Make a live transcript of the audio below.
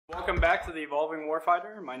Welcome back to the Evolving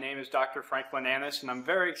Warfighter. My name is Dr. Franklin Annis, and I'm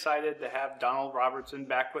very excited to have Donald Robertson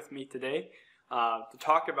back with me today to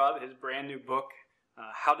talk about his brand new book,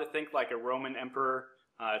 How to Think Like a Roman Emperor.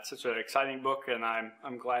 It's such an exciting book, and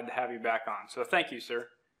I'm glad to have you back on. So thank you, sir.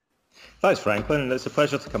 Thanks, Franklin. It's a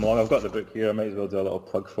pleasure to come along. I've got the book here. I might as well do a little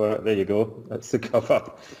plug for it. There you go. That's the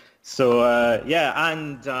cover. So,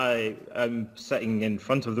 I'm sitting in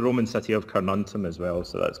front of the Roman city of Carnuntum as well,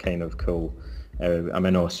 so that's kind of cool. I'm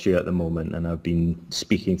in Austria at the moment, and I've been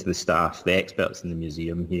speaking to the staff, the experts in the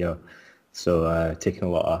museum here. So taking a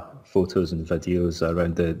lot of photos and videos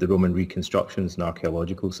around the Roman reconstructions and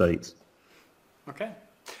archaeological sites. Okay.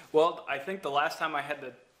 Well, I think the last time I had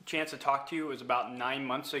the chance to talk to you was about 9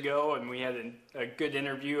 months ago, and we had a good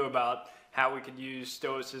interview about how we could use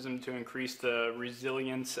Stoicism to increase the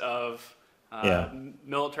resilience of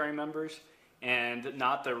military members. And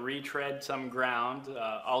not to retread some ground,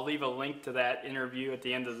 I'll leave a link to that interview at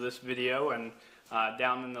the end of this video and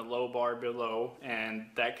down in the low bar below. And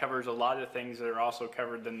that covers a lot of things that are also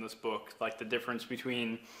covered in this book, like the difference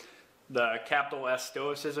between the capital S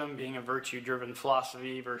Stoicism being a virtue-driven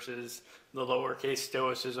philosophy versus the lowercase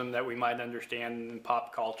Stoicism that we might understand in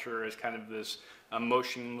pop culture as kind of this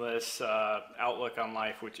emotionless outlook on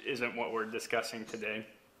life, which isn't what we're discussing today.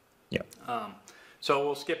 Yeah. So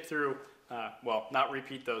we'll skip through, not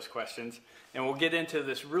repeat those questions, and we'll get into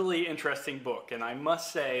this really interesting book. And I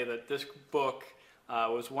must say that this book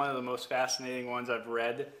was one of the most fascinating ones I've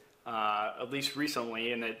read, at least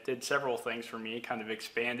recently, and it did several things for me, kind of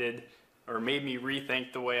expanded or made me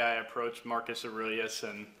rethink the way I approached Marcus Aurelius,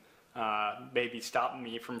 and maybe stopped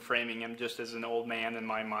me from framing him just as an old man in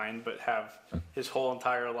my mind, but have his whole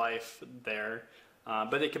entire life there.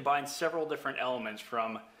 But it combines several different elements,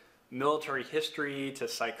 from military history to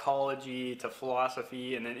psychology to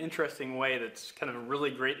philosophy, in an interesting way that's kind of a really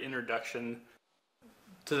great introduction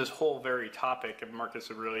to this whole very topic of Marcus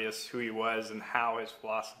Aurelius, who he was and how his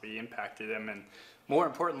philosophy impacted him, and more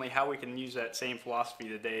importantly, how we can use that same philosophy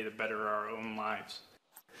today to better our own lives.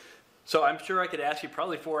 So I'm sure I could ask you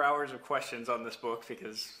probably 4 hours of questions on this book,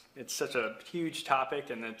 because it's such a huge topic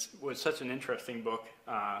and it was such an interesting book.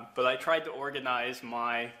 But I tried to organize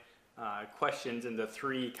my questions into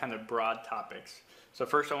three kind of broad topics. So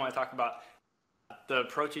first I want to talk about the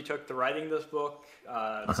approach you took to writing this book,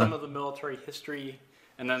 some of the military history,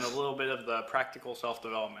 and then a little bit of the practical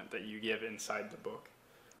self-development that you give inside the book.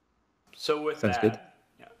 So with Sounds good.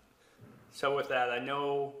 So with that, I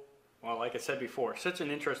know, well, like I said before, such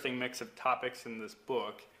an interesting mix of topics in this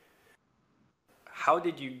book. How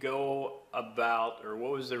did you go about, or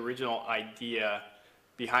what was the original idea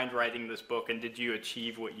behind writing this book, and did you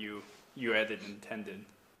achieve what you had intended?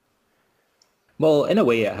 Well, in a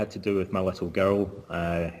way, it had to do with my little girl.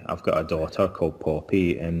 I've got a daughter called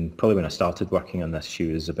Poppy, and probably when I started working on this,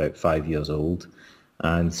 she was about 5 years old.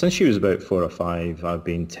 And since she was about 4 or 5, I've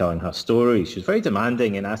been telling her stories. She's very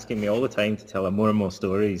demanding and asking me all the time to tell her more and more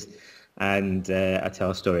stories. And I tell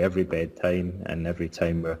a story every bedtime, and every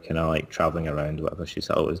time we're kind of like traveling around, whatever, she's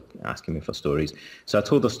always asking me for stories. So I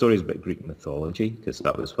told her stories about Greek mythology, because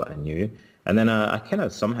that was what I knew. And then I kind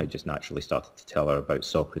of somehow just naturally started to tell her about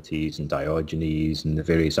Socrates and Diogenes and the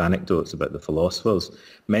various anecdotes about the philosophers,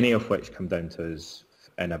 many of which come down to us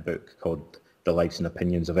in a book called The Lives and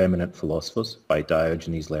Opinions of Eminent Philosophers by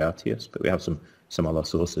Diogenes Laertius, but we have some other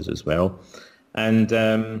sources as well.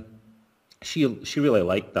 And she really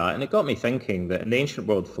liked that, and it got me thinking that in the ancient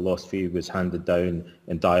world, philosophy was handed down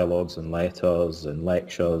in dialogues and letters and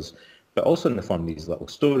lectures, but also in the form of these little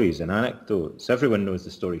stories and anecdotes. Everyone knows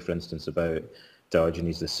the story, for instance, about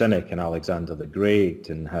Diogenes the Cynic and Alexander the Great,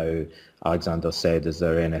 and how Alexander said, "Is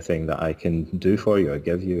there anything that I can do for you or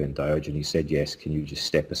give you?" And Diogenes said, "Yes, can you just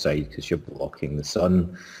step aside because you're blocking the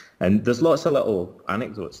sun?" And there's lots of little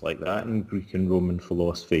anecdotes like that in Greek and Roman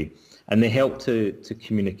philosophy, and they help to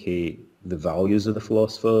communicate the values of the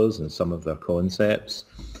philosophers and some of their concepts.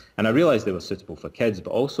 And I realised they were suitable for kids,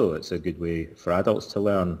 but also it's a good way for adults to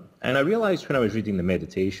learn. And I realised when I was reading the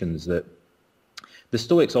Meditations that the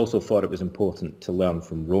Stoics also thought it was important to learn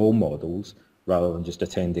from role models rather than just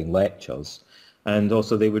attending lectures. And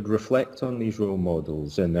also they would reflect on these role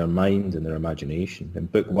models in their mind and their imagination.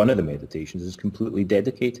 And Book 1 of the Meditations is completely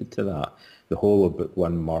dedicated to that. The whole of Book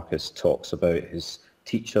 1, Marcus talks about his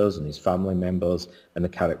teachers and his family members and the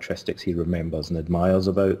characteristics he remembers and admires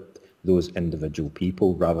about those individual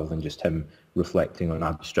people, rather than just him reflecting on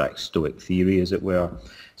abstract Stoic theory, as it were.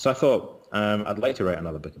 So I thought, I'd like to write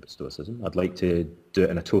another book about Stoicism. I'd like to do it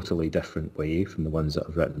in a totally different way from the ones that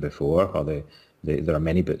I've written before, or there are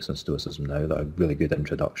many books on Stoicism now that are really good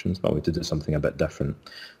introductions, but I wanted to do something a bit different.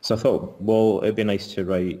 So I thought, well, it'd be nice to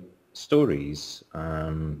write stories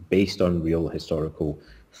based on real historical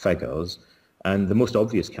figures. And the most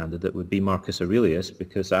obvious candidate would be Marcus Aurelius,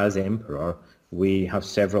 because as emperor, we have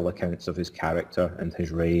several accounts of his character and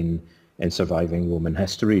his reign in surviving Roman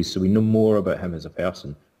histories. So we know more about him as a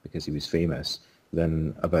person, because he was famous,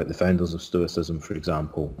 than about the founders of Stoicism, for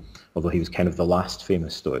example, although he was kind of the last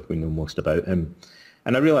famous Stoic. We know most about him.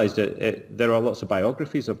 And I realised that there are lots of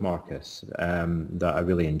biographies of Marcus that I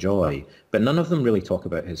really enjoy, but none of them really talk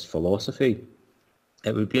about his philosophy.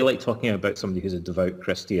 It would be like talking about somebody who's a devout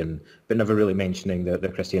Christian, but never really mentioning their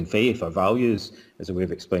Christian faith or values as a way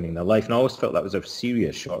of explaining their life. And I always felt that was a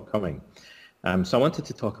serious shortcoming. So I wanted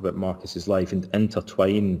to talk about Marcus's life and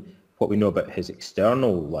intertwine what we know about his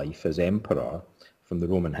external life as emperor from the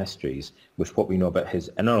Roman histories with what we know about his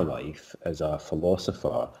inner life as a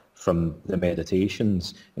philosopher from the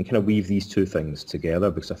Meditations, and kind of weave these two things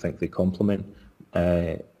together, because I think they complement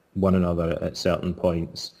one another at certain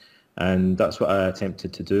points. And that's what I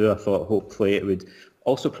attempted to do. I thought hopefully it would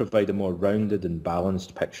also provide a more rounded and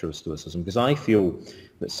balanced picture of Stoicism, because I feel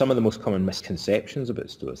that some of the most common misconceptions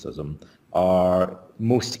about Stoicism are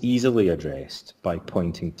most easily addressed by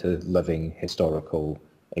pointing to living historical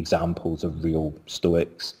examples of real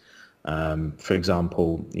Stoics. For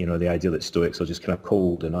example, the idea that Stoics are just kind of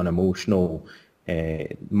cold and unemotional.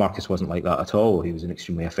 Marcus wasn't like that at all. He was an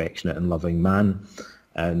extremely affectionate and loving man.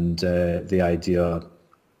 And the idea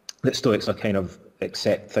that Stoics are kind of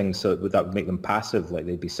accept things so that would make them passive, like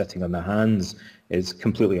they'd be sitting on their hands, is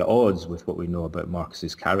completely at odds with what we know about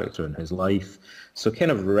Marcus's character and his life. So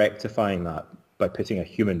kind of rectifying that by putting a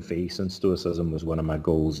human face on Stoicism was one of my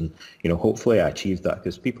goals. And, hopefully I achieved that,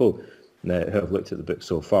 because people who have looked at the book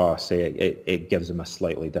so far say it gives them a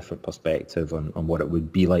slightly different perspective on what it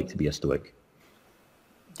would be like to be a Stoic.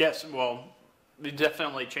 Yes, well, it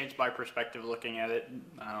definitely changed my perspective looking at it.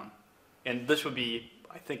 And this would be,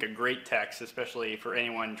 I think, a great text, especially for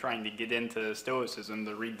anyone trying to get into Stoicism,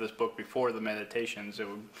 to read this book before the Meditations. It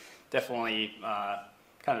would definitely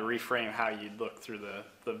kind of reframe how you'd look through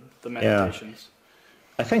the Meditations. Yeah.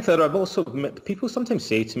 I think that I've also, people sometimes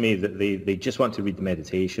say to me that they just want to read the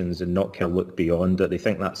Meditations and not kind of look beyond it. They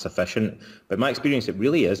think that's sufficient. But in my experience, it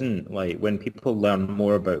really isn't. Like, when people learn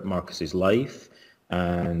more about Marcus's life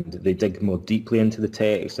and they dig more deeply into the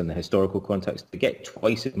text and the historical context, they get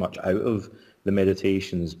twice as much out of the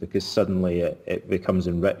Meditations, because suddenly it becomes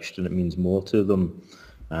enriched and it means more to them.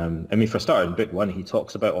 For a start, in book one, he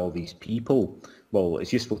talks about all these people. Well,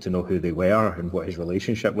 it's useful to know who they were and what his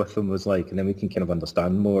relationship with them was like, and then we can kind of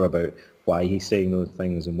understand more about why he's saying those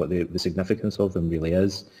things and what the significance of them really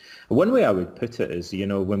is. One way I would put it is,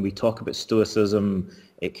 when we talk about Stoicism,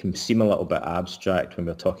 it can seem a little bit abstract when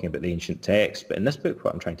we're talking about the ancient text, but in this book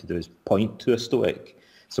what I'm trying to do is point to a Stoic.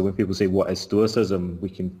 So when people say, what is Stoicism, we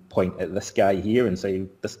can point at this guy here and say,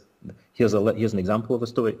 here's an example of a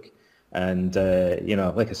Stoic. And,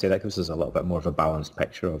 like I say, that gives us a little bit more of a balanced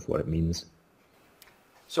picture of what it means.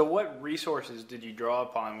 So what resources did you draw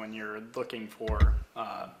upon when you're looking for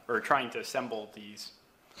or trying to assemble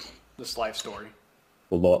this life story?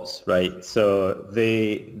 Well, lots, right? So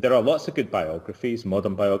there are lots of good biographies,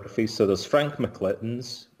 modern biographies. So there's Frank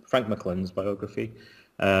McClinton's biography.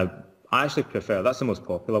 I actually prefer, that's the most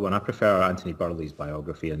popular one. I prefer Anthony Burley's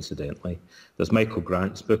biography, incidentally. There's Michael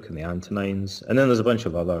Grant's book in the Antonines, and then there's a bunch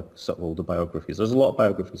of other sort of older biographies. There's a lot of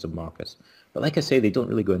biographies of Marcus. But like I say, they don't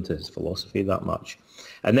really go into his philosophy that much.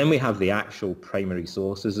 And then we have the actual primary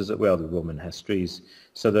sources, as it were, the Roman histories.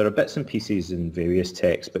 So there are bits and pieces in various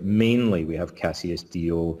texts, but mainly we have Cassius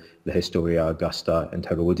Dio, the Historia Augusta, and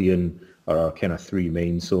Herodian are our kind of three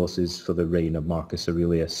main sources for the reign of Marcus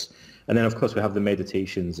Aurelius. And then, of course, we have the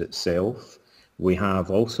Meditations itself. We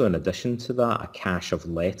have also, in addition to that, a cache of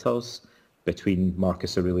letters between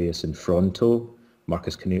Marcus Aurelius and Fronto,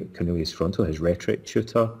 Marcus Cornelius Fronto, his rhetoric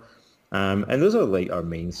tutor. And those are like our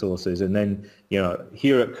main sources. And then,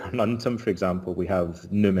 here at Carnuntum, for example, we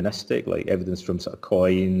have numismatic, like evidence from sort of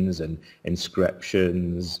coins and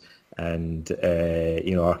inscriptions and,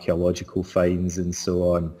 archaeological finds and so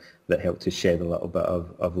on that help to shed a little bit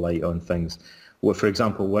of light on things. Well, for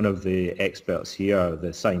example, one of the experts here,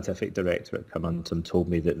 the scientific director at Carnuntum, told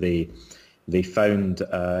me that they found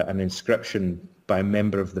an inscription by a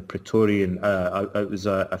member of the Praetorian. It was,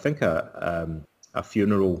 I think, a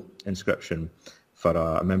funeral inscription for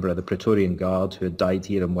a member of the Praetorian Guard who had died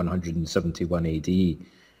here in 171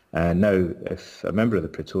 AD. Now, if a member of the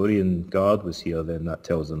Praetorian Guard was here, then that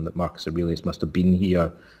tells them that Marcus Aurelius must have been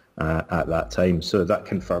here at that time. So that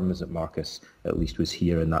confirms that Marcus at least was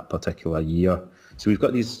here in that particular year. So we've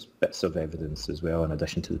got these bits of evidence as well, in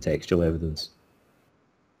addition to the textual evidence.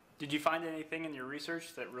 Did you find anything in your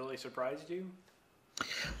research that really surprised you?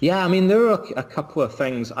 Yeah, I mean, there are a couple of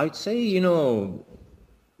things. I'd say,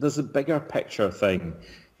 there's a bigger picture thing.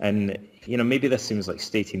 And, maybe this seems like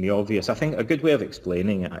stating the obvious. I think a good way of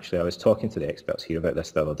explaining it, actually, I was talking to the experts here about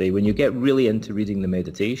this the other day. When you get really into reading the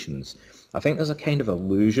meditations, I think there's a kind of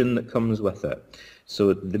illusion that comes with it.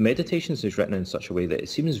 So the meditations is written in such a way that it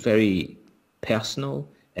seems very personal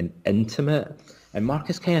and intimate. And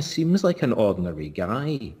Marcus kind of seems like an ordinary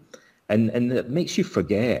guy. And it makes you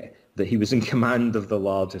forget that he was in command of the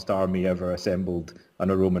largest army ever assembled on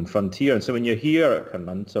a Roman frontier. And so when you're here at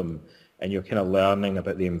Carnuntum and you're kind of learning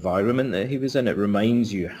about the environment that he was in, it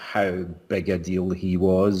reminds you how big a deal he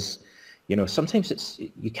was. Sometimes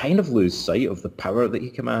you kind of lose sight of the power that he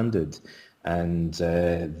commanded and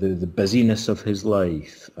the busyness of his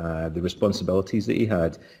life, the responsibilities that he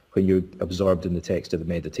had when you're absorbed in the text of the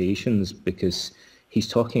Meditations, because he's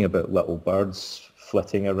talking about little birds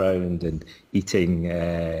flitting around and eating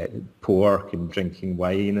pork and drinking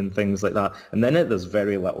wine and things like that. And then there's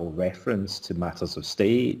very little reference to matters of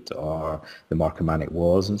state or the Marcomannic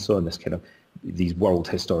Wars and so on, these world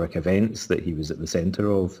historic events that he was at the centre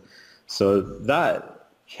of. So that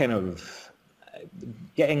kind of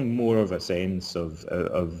getting more of a sense of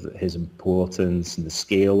his importance and the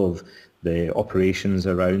scale of the operations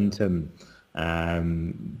around him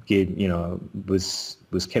was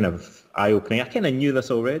kind of eye-opening. I kind of knew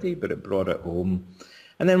this already, but it brought it home.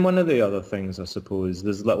 And then one of the other things, I suppose,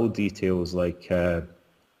 there's little details like that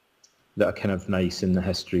are kind of nice in the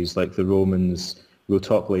histories, like the Romans. We'll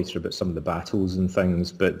talk later about some of the battles and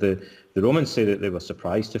things, but the Romans say that they were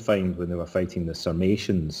surprised to find when they were fighting the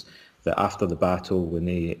Sarmatians that after the battle, when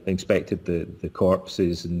they inspected the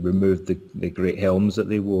corpses and removed the great helms that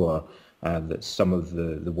they wore, that some of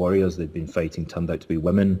the warriors they'd been fighting turned out to be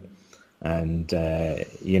women. And,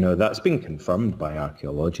 that's been confirmed by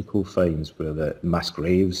archaeological finds where the mass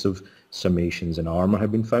graves of Sarmatians in armour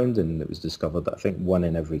have been found, and it was discovered that I think 1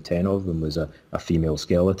 in every 10 of them was a female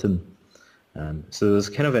skeleton. So there's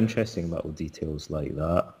kind of interesting little details like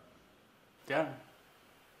that. Yeah.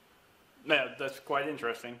 Yeah, that's quite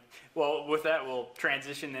interesting. Well, with that, we'll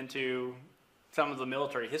transition into some of the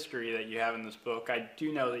military history that you have in this book. I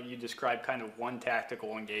do know that you describe kind of one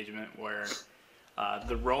tactical engagement where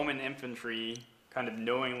the Roman infantry kind of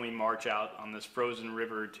knowingly march out on this frozen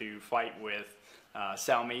river to fight with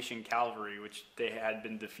Salmatian cavalry, which they had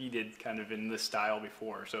been defeated kind of in this style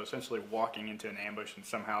before. So essentially walking into an ambush, and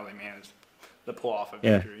somehow they managed to pull off a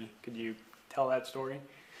victory. Could you tell that story?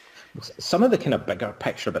 Some of the kind of bigger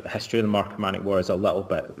picture about the history of the Marcomannic War is a little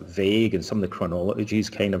bit vague, and some of the chronology is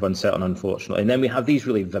kind of uncertain, unfortunately. And then we have these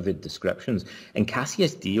really vivid descriptions. In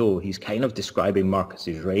Cassius Dio, he's kind of describing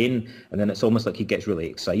Marcus's reign, and then it's almost like he gets really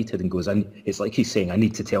excited and goes in. It's like he's saying, I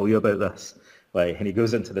need to tell you about this. And he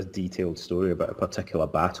goes into this detailed story about a particular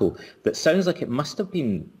battle that sounds like it must have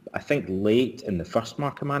been, I think, late in the first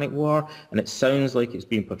Marcomannic War, and it sounds like it's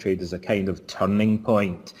being portrayed as a kind of turning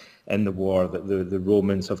point in the war, that the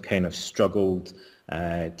Romans have kind of struggled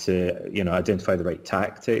to identify the right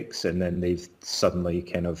tactics, and then they've suddenly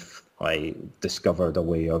kind of discovered a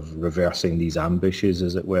way of reversing these ambushes,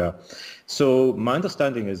 as it were. So my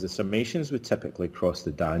understanding is the Sarmatians would typically cross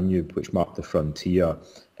the Danube, which marked the frontier,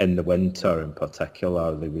 in the winter in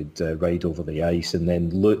particular. They would ride over the ice and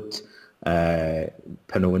then loot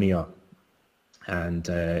Pannonia, and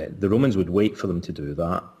the Romans would wait for them to do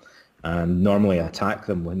that and normally attack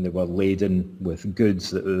them when they were laden with goods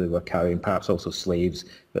that they were carrying, perhaps also slaves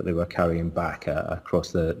that they were carrying back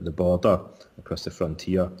across the border, across the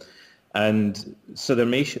frontier. And so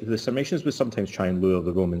the Sarmatians would sometimes try and lure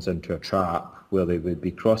the Romans into a trap where they would be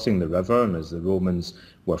crossing the river, and as the Romans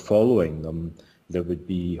were following them, there would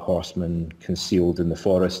be horsemen concealed in the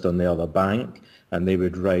forest on the other bank, and they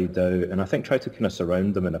would ride out and I think try to kind of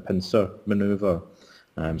surround them in a pincer manoeuvre.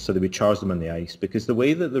 So they would charge them on the ice, because the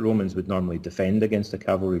way that the Romans would normally defend against a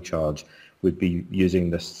cavalry charge would be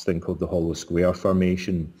using this thing called the hollow square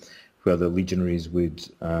formation, where the legionaries would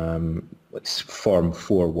form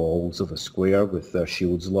 4 walls of a square with their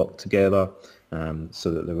shields locked together,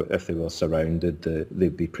 so that if they were surrounded,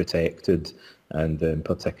 they'd be protected. And in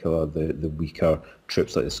particular, the weaker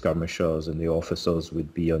troops like the skirmishers and the officers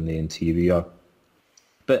would be on the interior.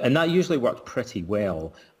 And that usually worked pretty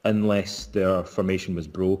well, unless their formation was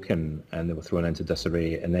broken and they were thrown into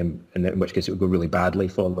disarray, and then in which case it would go really badly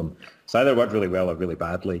for them. So either it worked really well or really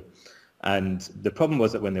badly. And the problem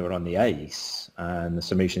was that when they were on the ice and the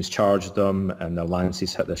Sarmatians charged them and their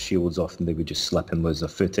lances hit their shields, often they would just slip and lose their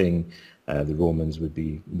footing. The Romans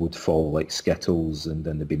would fall like skittles, and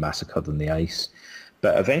then they'd be massacred on the ice.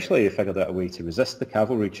 But eventually they figured out a way to resist the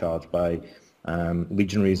cavalry charge by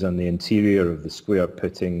legionaries on the interior of the square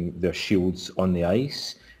putting their shields on the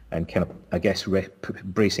ice and kind of, I guess,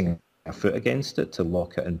 bracing a foot against it to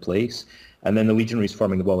lock it in place. And then the legionaries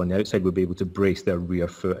forming the wall on the outside would be able to brace their rear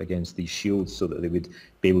foot against these shields so that they would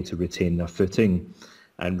be able to retain their footing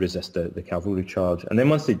and resist the cavalry charge. And then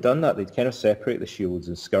once they'd done that, they'd kind of separate the shields,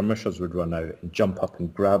 and skirmishers would run out and jump up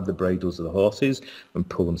and grab the bridles of the horses and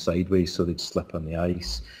pull them sideways so they'd slip on the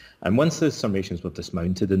ice. And once the Sarmatians were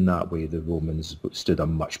dismounted in that way, the Romans stood a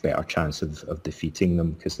much better chance of defeating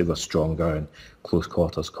them because they were stronger in close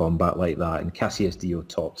quarters combat like that. And Cassius Dio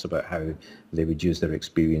talks about how they would use their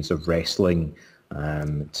experience of wrestling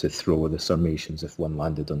to throw the Sarmatians if one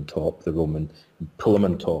landed on top, the Roman, pull him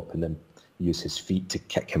on top and then use his feet to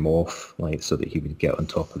kick him off, like so that he would get on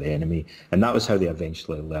top of the enemy. And that was how they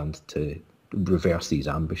eventually learned to reverse these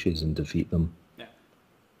ambushes and defeat them. Yeah.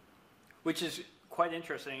 Which is quite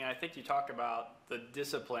interesting. I think you talk about the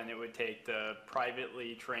discipline it would take to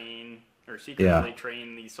privately train or secretly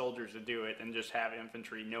train these soldiers to do it, and just have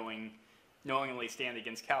infantry knowingly stand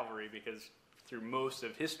against cavalry, because through most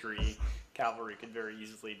of history, cavalry could very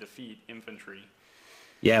easily defeat infantry.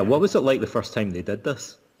 Yeah, what was it like the first time they did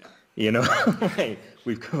this? You know,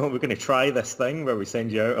 we're going to try this thing where we send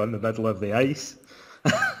you out on the middle of the ice.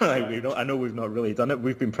 I know we've not really done it.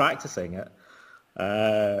 We've been practicing it.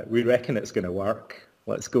 We reckon it's going to work.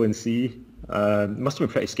 Let's go and see. It must have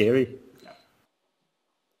been pretty scary. Yeah.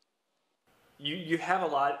 You have a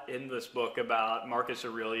lot in this book about Marcus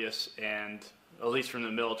Aurelius, and at least from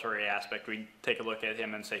the military aspect, we take a look at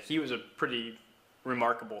him and say he was a pretty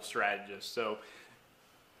remarkable strategist. So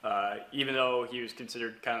even though he was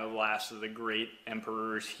considered kind of the last of the great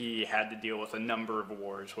emperors, he had to deal with a number of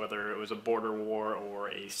wars, whether it was a border war or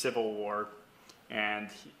a civil war. And,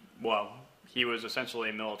 he was essentially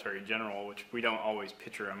a military general, which we don't always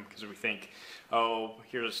picture him, because we think, oh,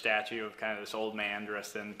 here's a statue of kind of this old man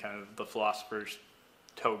dressed in kind of the philosopher's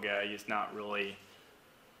toga. He's not really,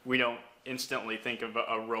 we don't instantly think of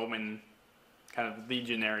a Roman kind of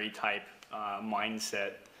legionary type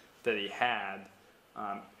mindset that he had.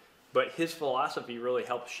 But his philosophy really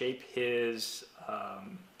helped shape his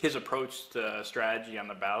approach to strategy on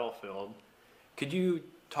the battlefield. Could you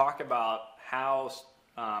talk about how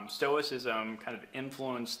Stoicism kind of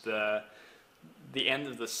influenced the end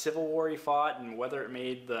of the civil war he fought, and whether it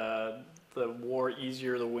made the war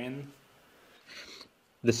easier to win?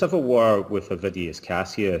 The civil war with Avidius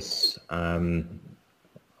Cassius, I'll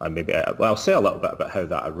say a little bit about how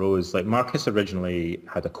that arose. Like, Marcus originally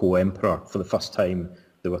had a co-emperor. For the first time,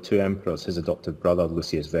 there were two emperors. His adopted brother,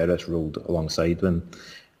 Lucius Verus, ruled alongside them.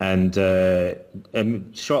 And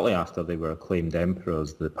shortly after they were acclaimed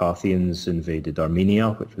emperors, the Parthians invaded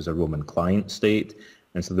Armenia, which was a Roman client state.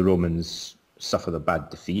 And so the Romans suffered a bad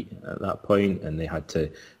defeat at that point, and they had to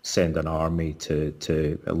send an army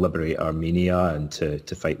to liberate Armenia and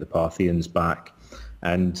to fight the Parthians back.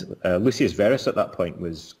 And Lucius Verus at that point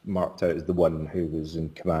was marked out as the one who was in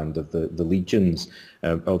command of the legions,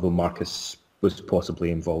 although Marcus was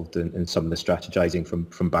possibly involved in some of the strategizing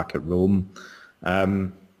from back at Rome.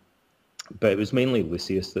 But it was mainly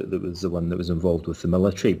Lucius that was the one that was involved with the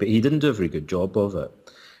military, but he didn't do a very good job of it.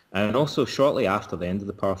 And also shortly after the end of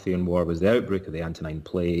the Parthian War was the outbreak of the Antonine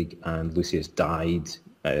Plague, and Lucius died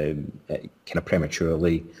kind of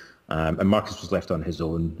prematurely, and Marcus was left on his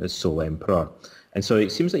own as sole emperor. And so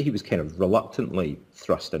it seems that he was kind of reluctantly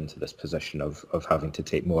thrust into this position of having to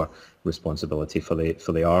take more responsibility for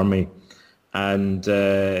the army. And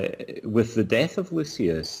with the death of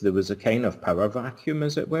Lucius, there was a kind of power vacuum,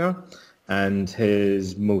 as it were, and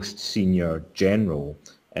his most senior general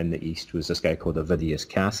in the East was this guy called Avidius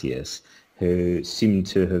Cassius, who seemed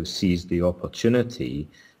to have seized the opportunity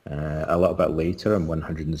a little bit later in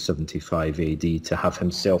 175 AD to have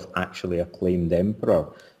himself actually acclaimed emperor.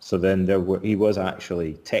 So then he was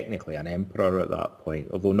actually technically an emperor at that point,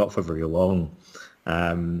 although not for very long.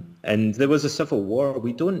 And there was a civil war.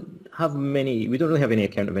 We don't really have any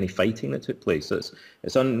account of any fighting that took place.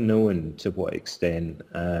 It's unknown to what extent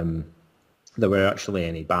there were actually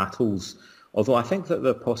any battles, although I think that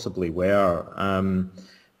there possibly were.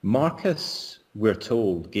 Marcus, we're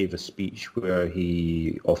told, gave a speech where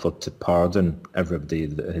he offered to pardon everybody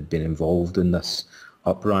that had been involved in this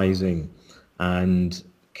uprising, and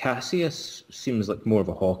Cassius seems like more of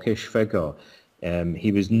a hawkish figure.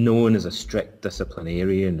 He was known as a strict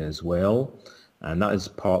disciplinarian as well, and that is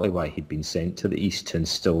partly why he'd been sent to the East to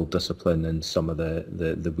instill discipline in some of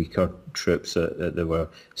the weaker troops that were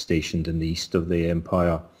stationed in the east of the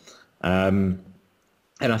empire.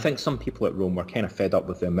 And I think some people at Rome were kind of fed up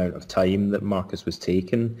with the amount of time that Marcus was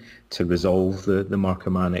taking to resolve the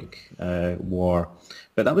Marcomannic war.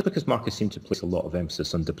 But that was because Marcus seemed to place a lot of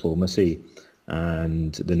emphasis on diplomacy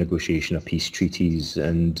and the negotiation of peace treaties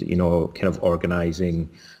and, kind of organising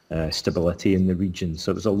stability in the region.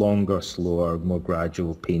 So it was a longer, slower, more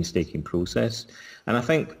gradual, painstaking process. And I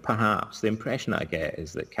think perhaps the impression that I get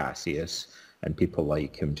is that Cassius and people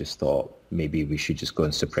like him just thought maybe we should just go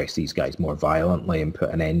and suppress these guys more violently and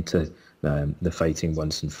put an end to the fighting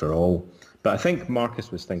once and for all. But I think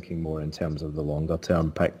Marcus was thinking more in terms of the longer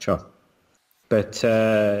term picture. But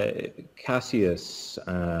Cassius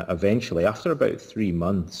eventually, after about 3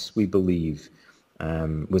 months, we believe,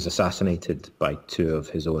 was assassinated by 2 of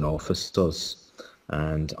his own officers.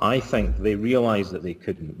 And I think they realised that they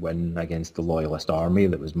couldn't win against the loyalist army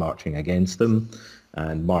that was marching against them.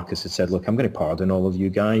 And Marcus had said, look, I'm going to pardon all of you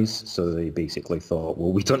guys. So they basically thought,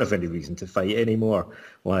 well, we don't have any reason to fight anymore.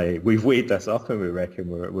 Like, we've weighed this up and we reckon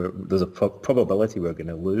there's a probability we're going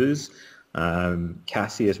to lose.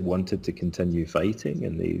 Cassius wanted to continue fighting,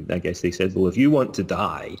 and I guess they said, well, if you want to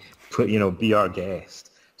die, be our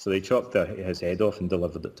guest. So they chopped his head off and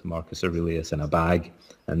delivered it to Marcus Aurelius in a bag,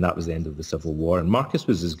 and that was the end of the Civil War. And Marcus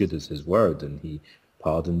was as good as his word, and he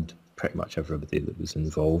pardoned pretty much everybody that was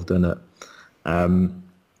involved in it.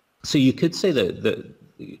 So you could say that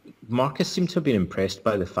Marcus seemed to have been impressed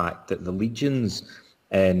by the fact that the legions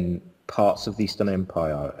in parts of the Eastern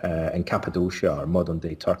Empire, in Cappadocia, or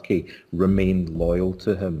modern-day Turkey, remained loyal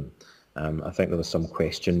to him. I think there was some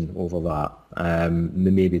question over that.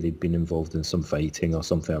 Maybe they'd been involved in some fighting or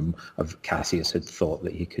something. Cassius had thought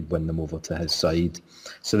that he could win them over to his side.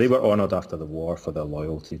 So they were honoured after the war for their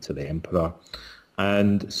loyalty to the emperor.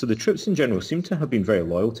 And so the troops in general seem to have been very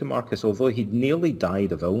loyal to Marcus, although he'd nearly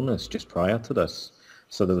died of illness just prior to this.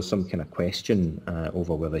 So there was some kind of question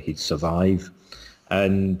over whether he'd survive.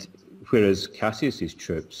 And whereas Cassius's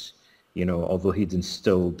troops, although he'd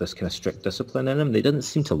instilled this kind of strict discipline in him, they didn't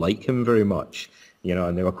seem to like him very much,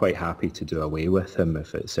 and they were quite happy to do away with him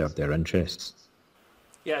if it served their interests.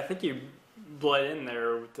 Yeah, I think you bled in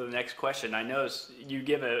there to the next question. I noticed you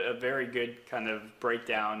give a very good kind of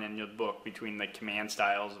breakdown in your book between the command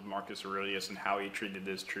styles of Marcus Aurelius and how he treated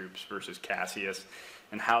his troops versus Cassius,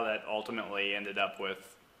 and how that ultimately ended up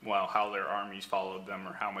with, how their armies followed them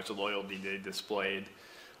or how much loyalty they displayed.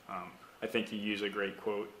 I think you use a great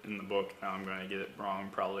quote in the book. Now I'm going to get it wrong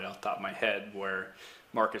probably off the top of my head, where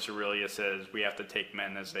Marcus Aurelius says we have to take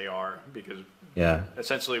men as they are, because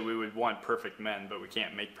essentially we would want perfect men, but we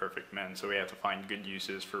can't make perfect men, so we have to find good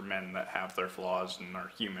uses for men that have their flaws and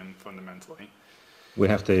are human fundamentally. We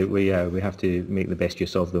have to make the best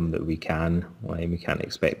use of them that we can. We can't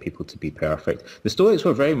expect people to be perfect. The Stoics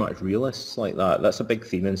were very much realists like that. That's a big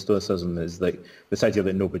theme in Stoicism, is like this idea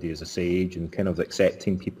that nobody is a sage, and kind of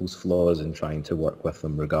accepting people's flaws and trying to work with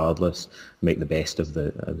them regardless, make the best of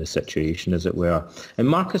the situation, as it were. And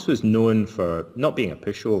Marcus was known for not being a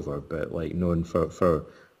pushover, but known for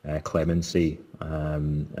clemency,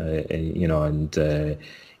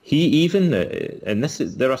 he even,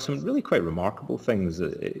 there are some really quite remarkable things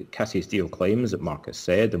that Cassius Dio claims that Marcus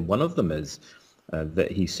said, and one of them is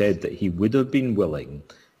that he said that he would have been willing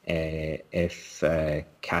if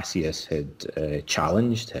Cassius had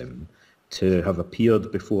challenged him to have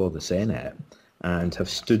appeared before the Senate and have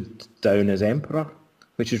stood down as emperor,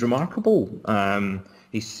 which is remarkable.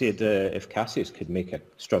 He said if Cassius could make a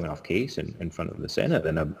strong enough case in front of the Senate,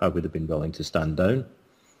 then I would have been willing to stand down.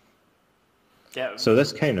 Yeah. So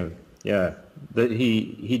this kind of, that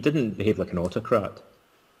he didn't behave like an autocrat.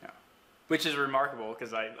 Yeah. Which is remarkable,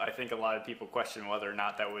 because I think a lot of people question whether or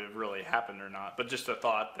not that would have really happened or not, but just the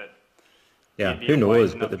thought that... Yeah, who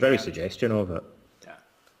knows, but the very suggestion of it. Yeah.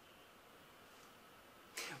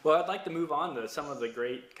 Well, I'd like to move on to some of the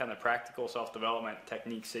great kind of practical self-development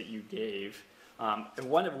techniques that you gave, and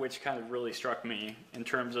one of which kind of really struck me in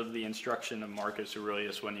terms of the instruction of Marcus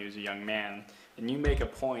Aurelius when he was a young man. And you make a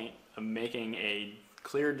point of making a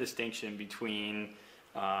clear distinction between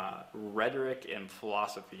rhetoric and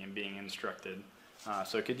philosophy and being instructed.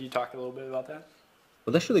 So could you talk a little bit about that?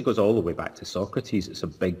 Well, this really goes all the way back to Socrates. It's a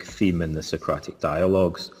big theme in the Socratic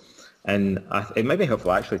dialogues. And it might be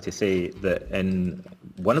helpful actually to say that in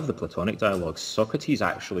one of the Platonic dialogues, Socrates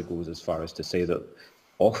actually goes as far as to say that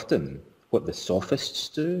often what the sophists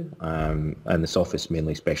do, and the sophists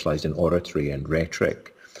mainly specialised in oratory and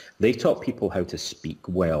rhetoric, they taught people how to speak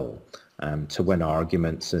well, to win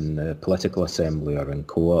arguments in the political assembly or in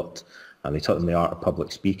court. They taught them the art of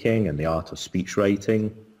public speaking and the art of speech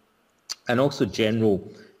writing, and also general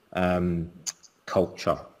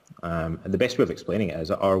culture. And the best way of explaining it is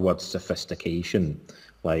our word sophistication,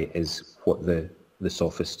 is what the the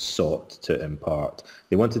sophists sought to impart.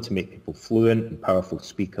 They wanted to make people fluent and powerful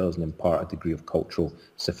speakers and impart a degree of cultural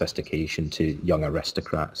sophistication to young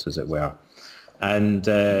aristocrats, as it were. And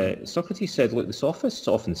Socrates said, look, the sophists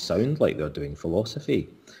often sound like they're doing philosophy.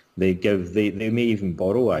 They may even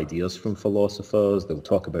borrow ideas from philosophers, they'll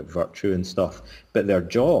talk about virtue and stuff, but their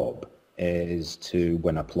job is to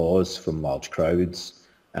win applause from large crowds.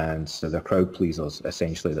 And so they're crowd pleasers,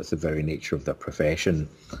 essentially. That's the very nature of their profession.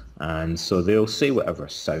 And so they'll say whatever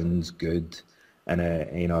sounds good. And,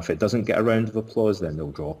 if it doesn't get a round of applause, then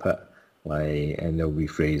they'll drop it. And they'll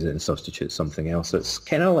rephrase it and substitute something else. It's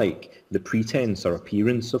kind of like the pretense or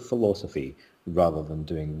appearance of philosophy rather than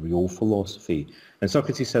doing real philosophy. And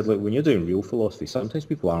Socrates said, look, when you're doing real philosophy, sometimes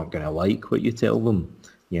people aren't going to like what you tell them.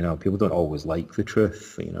 People don't always like the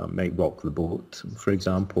truth. It might rock the boat, for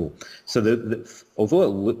example. So although it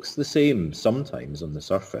looks the same sometimes on the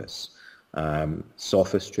surface,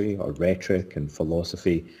 sophistry or rhetoric and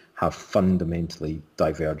philosophy have fundamentally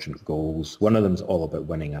divergent goals. One of them's all about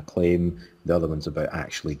winning acclaim. The other one's about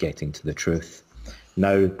actually getting to the truth.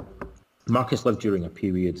 Now, Marcus lived during a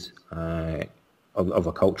period of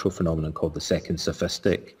a cultural phenomenon called the Second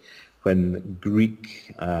Sophistic, when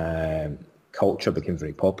Greek culture became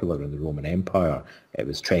very popular in the Roman Empire. It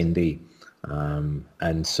was trendy.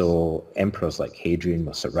 And so emperors like Hadrian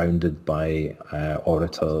were surrounded by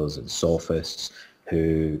orators and sophists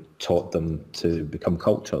who taught them to become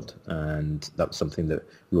cultured. And that was something that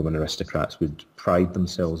Roman aristocrats would pride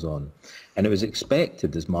themselves on. And it was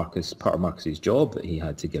expected as part of Marcus's job that he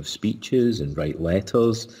had to give speeches and write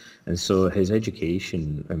letters. And so his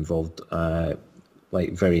education involved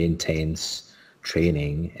very intense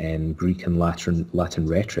training in Greek and Latin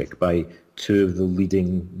rhetoric by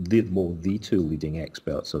the two leading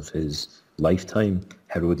experts of his lifetime,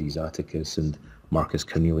 Herodes Atticus and Marcus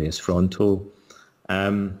Cornelius Fronto.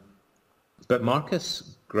 But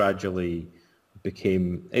Marcus gradually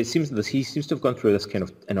he seems to have gone through this kind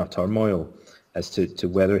of inner turmoil as to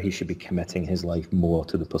whether he should be committing his life more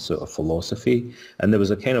to the pursuit of philosophy. And there was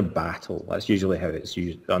a kind of battle, that's usually how it's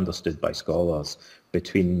understood by scholars,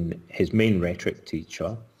 between his main rhetoric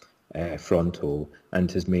teacher, Fronto, and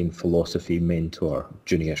his main philosophy mentor,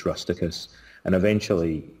 Junius Rusticus. And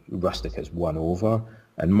eventually Rusticus won over,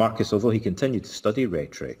 and Marcus, although he continued to study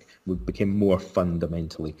rhetoric, became more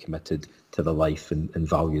fundamentally committed to the life and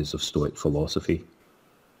values of Stoic philosophy.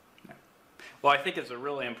 Well, I think it's a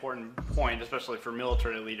really important point, especially for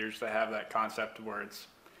military leaders, to have that concept where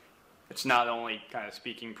it's not only kind of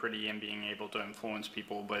speaking pretty and being able to influence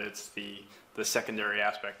people, but it's the secondary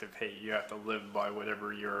aspect of, hey, you have to live by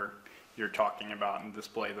whatever you're talking about and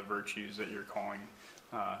display the virtues that you're calling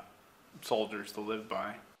soldiers to live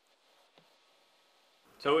by.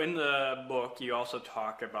 So in the book, you also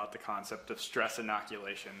talk about the concept of stress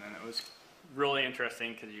inoculation, and it was really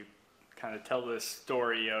interesting because you kind of tell this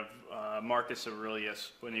story of Marcus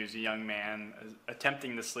Aurelius when he was a young man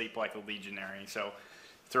attempting to sleep like a legionary. So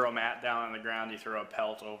throw a mat down on the ground, you throw a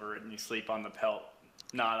pelt over it, and you sleep on the pelt,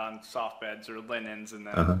 not on soft beds or linens. And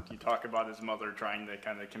then you talk about his mother trying to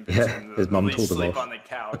kind of convince him to at least sleep on the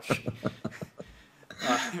couch.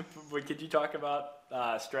 But could you talk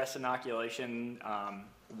about stress inoculation,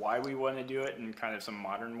 why we want to do it, and kind of some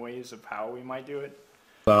modern ways of how we might do it?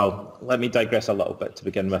 Well, let me digress a little bit to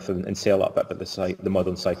begin with and say a little bit about the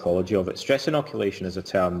modern psychology of it. Stress inoculation is a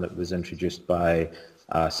term that was introduced by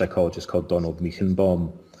a psychologist called Donald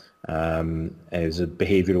Robertson. He was a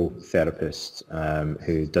behavioural therapist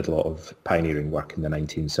who did a lot of pioneering work in the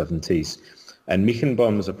 1970s. And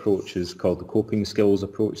Meichenbaum's approach is called the coping skills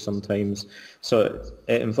approach sometimes. So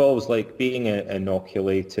it involves like being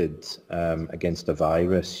inoculated against a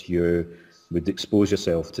virus. You would expose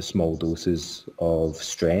yourself to small doses of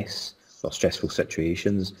stress or stressful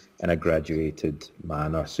situations in a graduated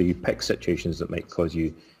manner. So you pick situations that might cause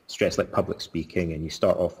you stress, like public speaking, and you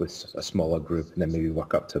start off with a smaller group and then maybe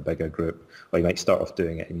work up to a bigger group. Or you might start off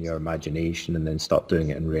doing it in your imagination and then start doing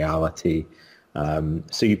it in reality.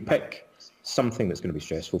 So you pick something that's going to be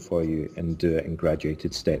stressful for you and do it in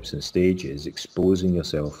graduated steps and stages, exposing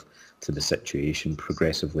yourself to the situation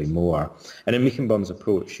progressively more. And in Meichenbaum's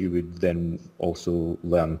approach, you would then also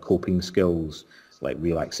learn coping skills like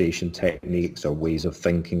relaxation techniques or ways of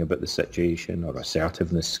thinking about the situation, or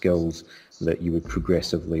assertiveness skills that you would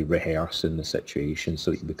progressively rehearse in the situation so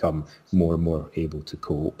that you become more and more able to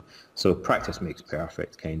cope. So practice makes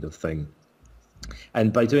perfect kind of thing.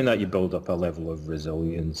 And by doing that, you build up a level of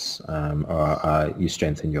resilience, or you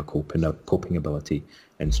strengthen your coping ability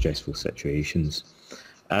in stressful situations.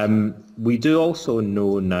 We do also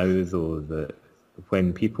know now, though, that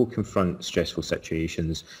when people confront stressful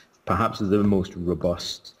situations, perhaps the most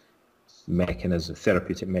robust mechanism,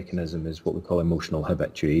 therapeutic mechanism, is what we call emotional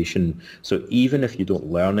habituation. So even if you don't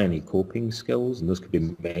learn any coping skills, and those could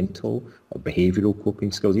be mental or behavioural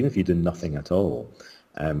coping skills, even if you do nothing at all,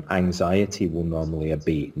 anxiety will normally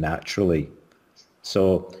abate naturally.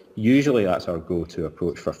 So usually that's our go-to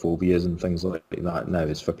approach for phobias and things like that now,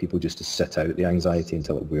 is for people just to sit out the anxiety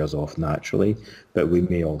until it wears off naturally. But we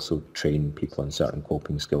may also train people in certain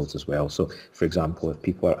coping skills as well. So for example, if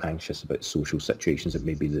people are anxious about social situations, it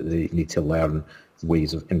may be that they need to learn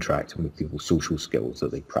ways of interacting with people, social skills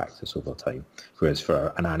that they practice over time. Whereas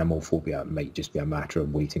for an animal phobia, it might just be a matter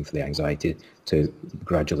of waiting for the anxiety to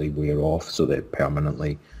gradually wear off so that it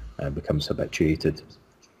permanently becomes habituated.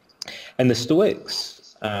 And the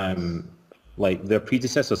Stoics, like their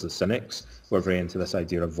predecessors, the Cynics, were very into this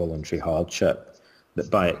idea of voluntary hardship,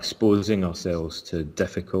 that by exposing ourselves to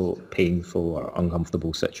difficult, painful or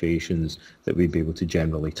uncomfortable situations, that we'd be able to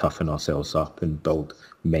generally toughen ourselves up and build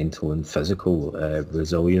mental and physical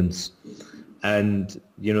resilience. And,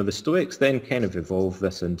 you know, the Stoics then kind of evolved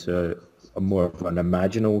this into a more of an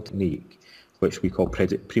imaginal technique, which we call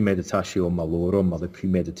premeditatio malorum, or the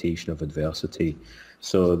premeditation of adversity.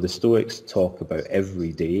 So the Stoics talk about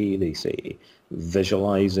every day, they say,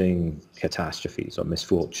 visualizing catastrophes or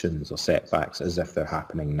misfortunes or setbacks as if they're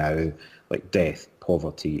happening now, like death,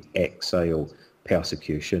 poverty, exile,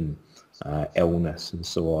 persecution, illness, and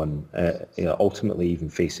so on. Ultimately, even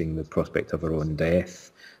facing the prospect of our own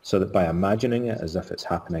death. So that by imagining it as if it's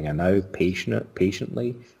happening now,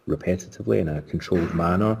 patiently, repetitively, in a controlled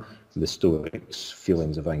manner, the Stoics'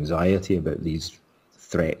 feelings of anxiety about these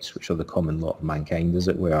threats, which are the common lot of mankind, as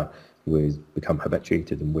it were, would become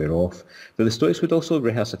habituated and wear off. But the Stoics would also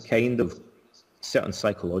rehearse a kind of certain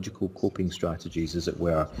psychological coping strategies, as it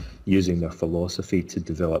were, using their philosophy to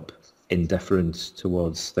develop indifference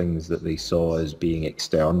towards things that they saw as being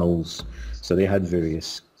externals. So they had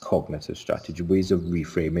various cognitive strategy, ways of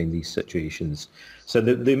reframing these situations. So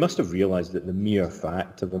they must have realised that the mere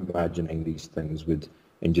fact of imagining these things would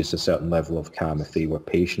induce a certain level of calm if they were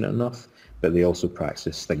patient enough, but they also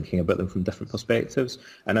practice thinking about them from different perspectives.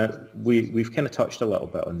 And we've kind of touched a little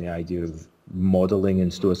bit on the idea of modelling in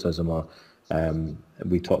Stoicism, or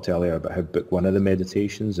we talked earlier about how book one of the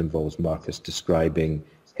meditations involves Marcus describing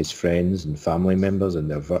his friends and family members and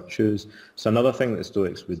their virtues. So another thing that the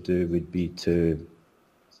Stoics would do would be to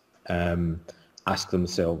ask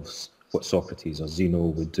themselves what Socrates or Zeno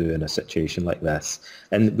would do in a situation like this.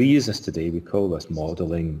 And we use this today, we call this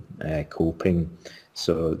modelling, coping.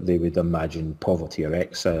 So they would imagine poverty or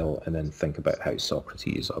exile and then think about how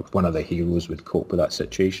Socrates or one of the heroes would cope with that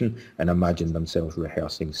situation, and imagine themselves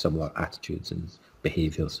rehearsing similar attitudes and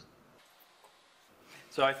behaviours.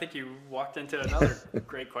 So I think you walked into another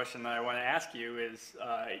great question that I want to ask you is,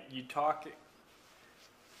 you talk,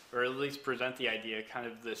 or at least present the idea, kind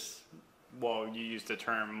of this, well, you used the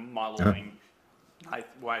term modeling.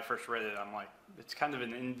 When I first read it, I'm like, it's kind of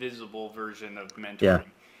an invisible version of mentoring. Yeah.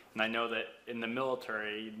 And I know that in the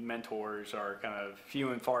military, mentors are kind of few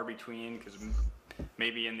and far between, because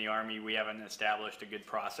maybe in the Army we haven't established a good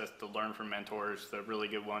process to learn from mentors. The really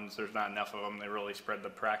good ones, there's not enough of them. They really spread the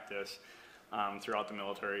practice throughout the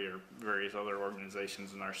military or various other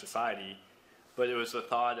organizations in our society. But it was the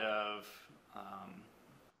thought of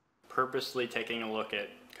purposely taking a look at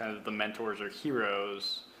kind of the mentors or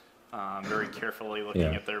heroes, very carefully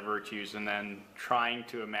looking at their virtues, and then trying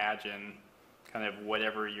to imagine kind of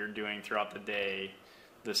whatever you're doing throughout the day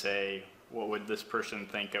to say, what would this person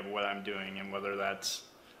think of what I'm doing, and whether that's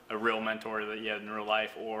a real mentor that you had in real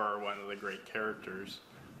life or one of the great characters,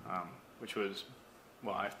 which was,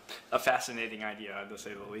 well, a fascinating idea, to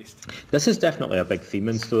say the least. This is definitely a big theme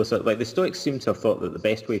in Stoicism. Like, the Stoics seem to have thought that the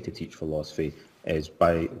best way to teach philosophy is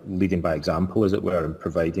by leading by example, as it were, and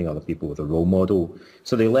providing other people with a role model.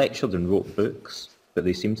 So they lectured and wrote books, but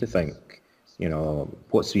they seem to think, you know,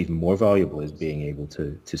 what's even more valuable is being able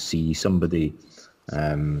to see somebody.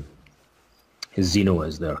 Zeno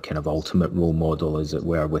is their kind of ultimate role model, as it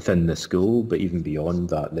were, within the school, but even beyond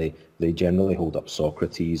that, they generally hold up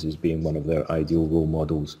Socrates as being one of their ideal role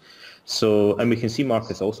models. So, and we can see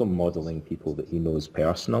Marcus also modeling people that he knows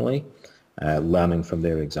personally, learning from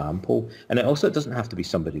their example. And it doesn't have to be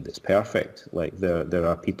somebody that's perfect. Like there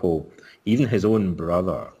are people, even his own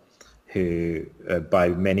brother, who by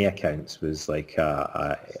many accounts was like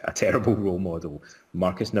a terrible role model.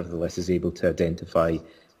 Marcus nevertheless is able to identify,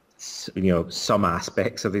 you know, some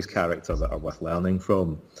aspects of his character that are worth learning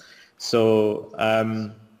from. So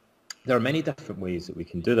there are many different ways that we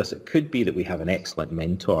can do this. It could be that we have an excellent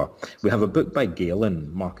mentor. We have a book by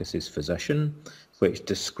Galen, Marcus's physician, which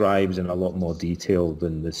describes in a lot more detail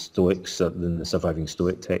than the Stoics, than the surviving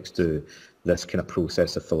Stoic texts do, this kind of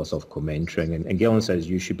process of philosophical mentoring. And Galen says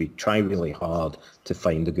you should be trying really hard to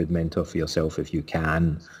find a good mentor for yourself if you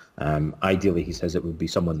can. Ideally, he says it would be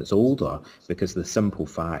someone that's older, because the simple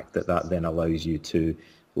fact that then allows you to,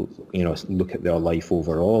 look at their life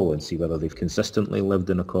overall and see whether they've consistently lived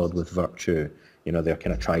in accord with virtue. They're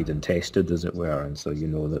kind of tried and tested, as it were, and so you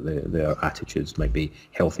know that their attitudes might be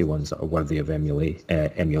healthy ones that are worthy of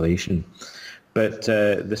emulation. But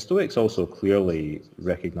the Stoics also clearly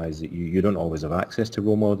recognise that you don't always have access to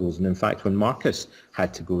role models. And in fact, when Marcus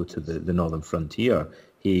had to go to the northern frontier,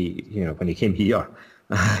 when he came here,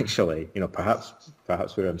 actually, perhaps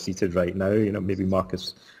where I'm seated right now, maybe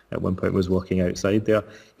Marcus at one point was walking outside there.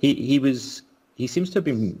 He seems to have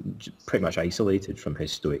been pretty much isolated from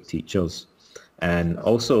his Stoic teachers. And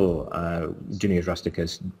also, Junius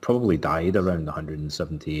Rusticus probably died around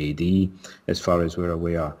 170 AD, as far as we're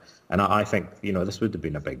aware. And I think, this would have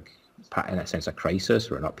been a big, in a sense, a crisis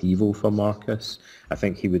or an upheaval for Marcus. I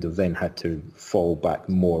think he would have then had to fall back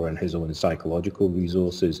more on his own psychological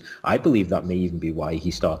resources. I believe that may even be why he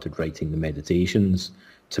started writing the Meditations,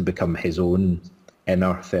 to become his own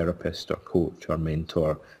inner therapist or coach or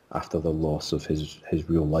mentor after the loss of his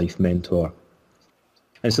real life mentor.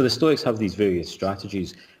 And so the Stoics have these various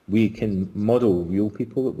strategies. We can model real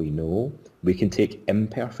people that we know. We can take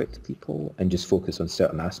imperfect people and just focus on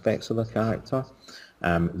certain aspects of their character.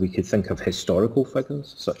 We could think of historical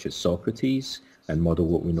figures such as Socrates and model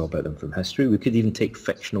what we know about them from history. We could even take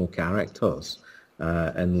fictional characters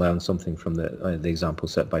and learn something from the example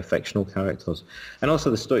set by fictional characters. And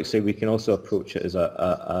also the Stoics say we can also approach it as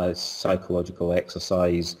a psychological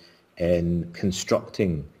exercise in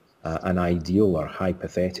constructing an ideal or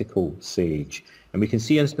hypothetical sage. And we can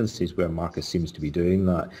see instances where Marcus seems to be doing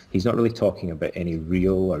that. He's not really talking about any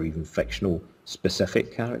real or even fictional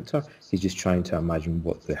specific character. He's just trying to imagine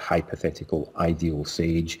what the hypothetical ideal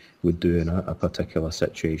sage would do in a particular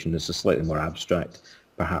situation. It's a slightly more abstract,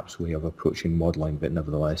 perhaps, way of approaching modelling, but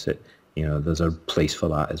nevertheless, there's a place for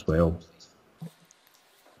that as well.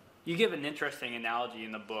 You give an interesting analogy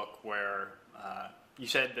in the book where you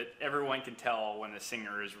said that everyone can tell when a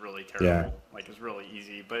singer is really terrible. Yeah. Like, it's really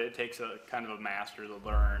easy, but it takes a kind of a master to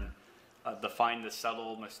learn, to find the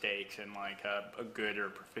subtle mistakes in like a good or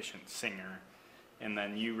proficient singer. And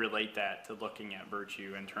then you relate that to looking at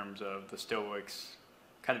virtue in terms of the Stoics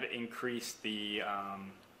kind of increase the,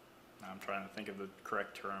 I'm trying to think of the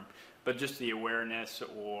correct term, but just the awareness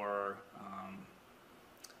or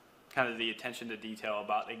kind of the attention to detail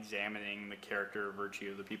about examining the character or virtue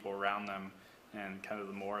of the people around them. And kind of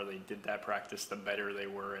the more they did that practice, the better they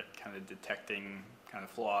were at kind of detecting kind of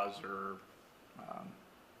flaws or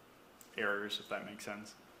errors, if that makes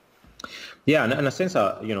sense. Yeah, and in a sense,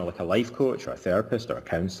 like a life coach or a therapist or a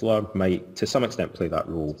counsellor might, to some extent, play that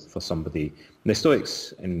role for somebody. And the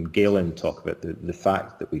Stoics and Galen talk about the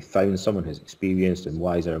fact that we found someone who's experienced and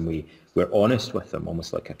wiser, and we're honest with them,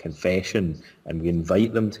 almost like a confession, and we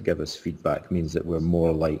invite them to give us feedback, means that we're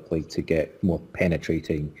more likely to get more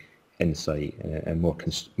penetrating insight and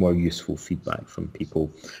more useful feedback from people.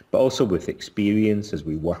 But also with experience, as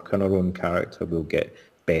we work on our own character, we'll get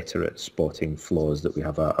better at spotting flaws that we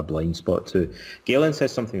have a blind spot to. Galen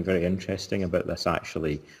says something very interesting about this,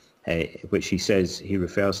 actually, which he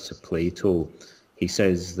refers to Plato. He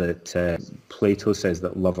says that Plato says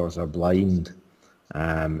that lovers are blind,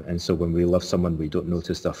 and so when we love someone we don't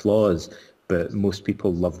notice their flaws, but most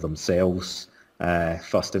people love themselves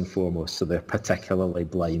first and foremost, so they're particularly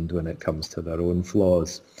blind when it comes to their own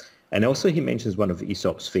flaws. And also he mentions one of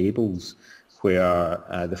Aesop's fables, where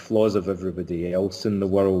the flaws of everybody else in the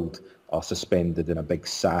world are suspended in a big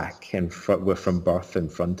sack we're from birth in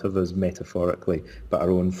front of us, metaphorically, but our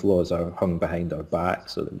own flaws are hung behind our back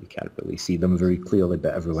so that we can't really see them very clearly,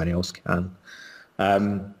 but everyone else can.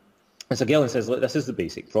 And so Galen says, look, this is the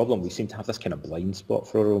basic problem. We seem to have this kind of blind spot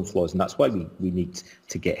for our own flaws, and that's why we need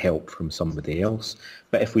to get help from somebody else.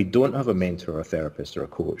 But if we don't have a mentor or a therapist or a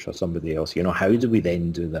coach or somebody else, how do we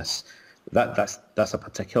then do this? That's a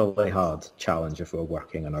particularly hard challenge if we're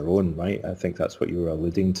working on our own, right? I think that's what you were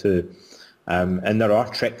alluding to. And there are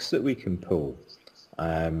tricks that we can pull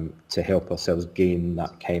to help ourselves gain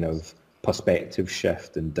that kind of perspective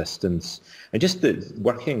shift and distance, and just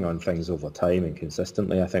working on things over time and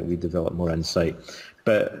consistently, I think we develop more insight.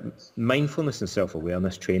 But mindfulness and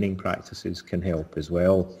self-awareness training practices can help as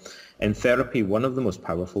well. In therapy, one of the most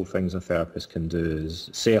powerful things a therapist can do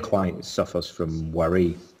is, say a client suffers from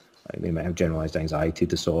worry, like they might have generalized anxiety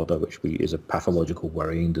disorder, which is a pathological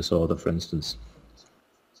worrying disorder, for instance.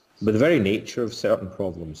 But the very nature of certain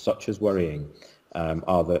problems, such as worrying,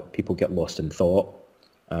 are that people get lost in thought.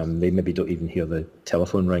 They maybe don't even hear the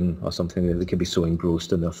telephone ring or something. They can be so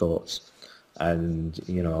engrossed in their thoughts. and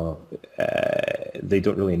they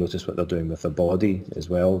don't really notice what they're doing with their body as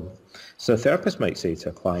well. So a therapist might say to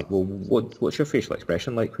a client, well, what's your facial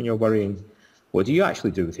expression like when you're worrying? What do you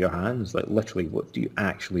actually do with your hands? Like literally, what do you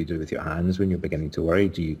actually do with your hands when you're beginning to worry?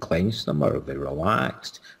 Do you clench them, or are they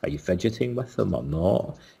relaxed? Are you fidgeting with them or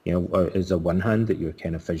not? Or is there one hand that you're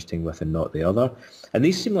kind of fidgeting with and not the other? And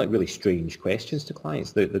these seem like really strange questions to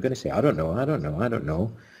clients. They're going to say, I don't know, I don't know, I don't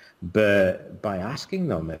know. But by asking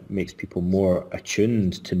them, it makes people more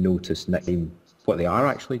attuned to notice what they are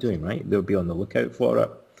actually doing, right? They'll be on the lookout for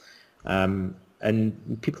it.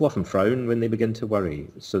 And people often frown when they begin to worry.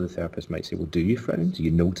 So the therapist might say, well, do you frown? Do you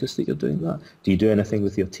notice that you're doing that? Do you do anything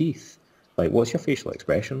with your teeth? Like, what's your facial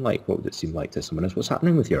expression like? What would it seem like to someone else? What's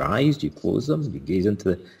happening with your eyes? Do you close them? Do you gaze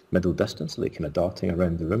into the middle distance? Are they kind of darting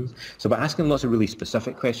around the room? So by asking lots of really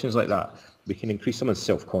specific questions like that, we can increase someone's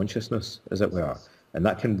self-consciousness, as it were. And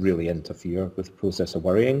that can really interfere with the process of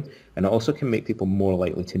worrying. And it also can make people more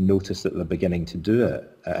likely to notice that they're beginning to do it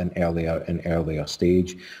at an earlier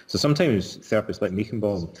stage. So sometimes therapists like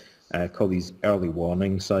Meichenbaum call these early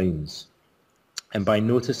warning signs. And by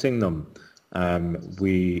noticing them,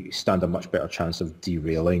 we stand a much better chance of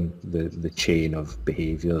derailing the chain of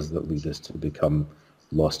behaviours that lead us to become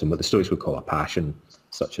lost in what the Stoics would call a passion,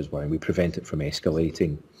 such as worrying. We prevent it from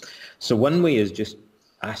escalating. So one way is just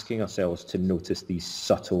asking ourselves to notice these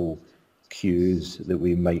subtle cues that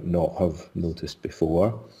we might not have noticed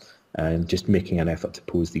before, and just making an effort to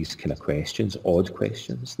pose these kind of questions, odd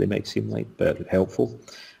questions they might seem like, but helpful.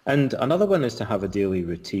 And another one is to have a daily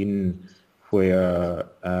routine where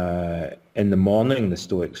in the morning the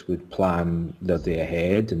Stoics would plan their day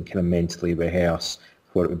ahead and kind of mentally rehearse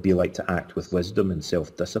what it would be like to act with wisdom and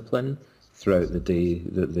self-discipline throughout the day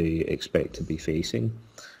that they expect to be facing.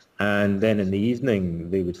 And then in the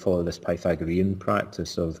evening, they would follow this Pythagorean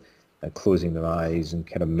practice of closing their eyes and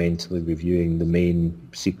kind of mentally reviewing the main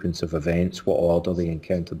sequence of events, what order they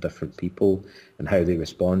encountered different people and how they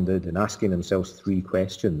responded, and asking themselves 3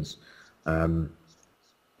 questions.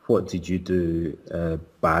 What did you do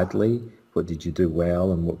badly? What did you do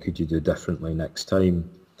well? And what could you do differently next time?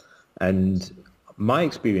 And my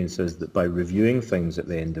experience is that by reviewing things at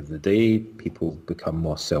the end of the day, people become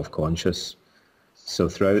more self-conscious. So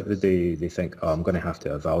throughout the day, they think, oh, I'm going to have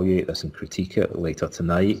to evaluate this and critique it later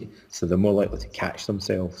tonight. So they're more likely to catch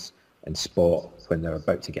themselves and spot when they're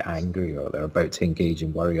about to get angry, or they're about to engage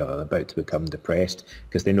in worry, or they're about to become depressed,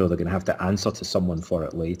 because they know they're going to have to answer to someone for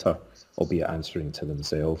it later, albeit answering to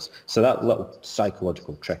themselves. So that little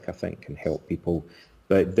psychological trick, I think, can help people.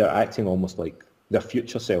 They're acting almost like their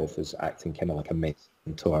future self is acting kind of like a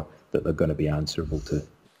mentor that they're going to be answerable to.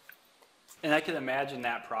 And I can imagine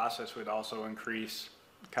that process would also increase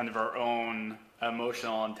kind of our own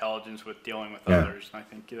emotional intelligence with dealing with others. And I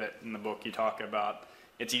think that in the book you talk about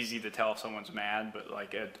it's easy to tell if someone's mad, but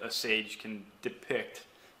like a sage can depict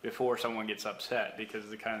before someone gets upset, because of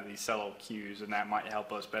the kind of these subtle cues, and that might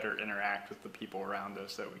help us better interact with the people around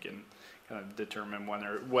us, that we can kind of determine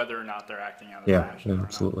whether or not they're acting out of passion. Yeah,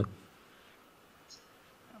 absolutely.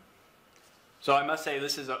 So I must say,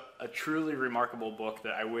 this is a truly remarkable book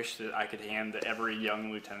that I wish that I could hand to every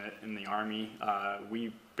young lieutenant in the Army.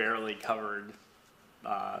 We barely covered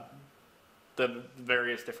the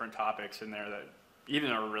various different topics in there that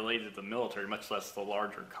even are related to the military, much less the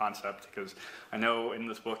larger concept, because I know in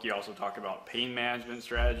this book you also talk about pain management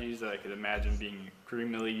strategies that I could imagine being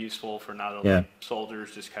extremely useful for not only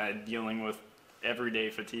soldiers just kind of dealing with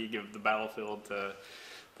everyday fatigue of the battlefield, to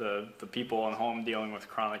the people at home dealing with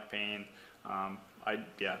chronic pain.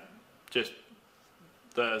 Just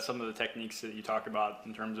some of the techniques that you talk about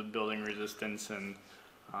in terms of building resistance and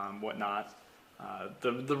whatnot.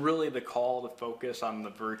 The call to focus on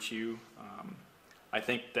the virtue. I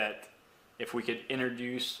think that if we could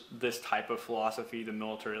introduce this type of philosophy to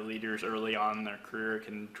military leaders early on in their career, it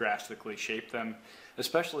can drastically shape them,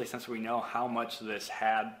 especially since we know how much this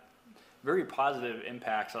had very positive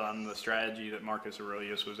impacts on the strategy that Marcus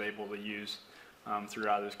Aurelius was able to use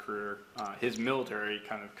throughout his career, his military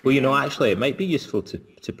kind of... Well, actually, it might be useful to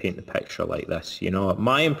paint the picture like this.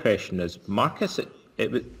 My impression is Marcus,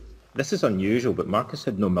 this is unusual, but Marcus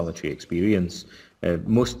had no military experience.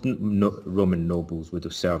 Most Roman nobles would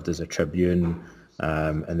have served as a tribune,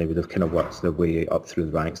 and they would have kind of worked their way up through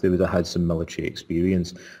the ranks. They would have had some military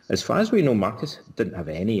experience. As far as we know, Marcus didn't have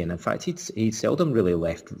any, and in fact, he seldom really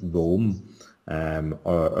left Rome,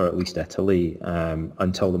 or at least Italy,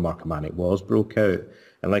 until the Marcomannic Wars broke out.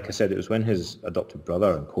 And like I said, it was when his adopted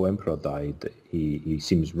brother and co-emperor died that he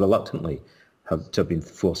seems reluctantly to have been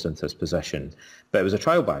forced into this position. But it was a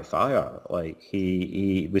trial by fire. Like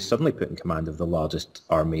he was suddenly put in command of the largest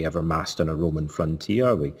army ever massed on a Roman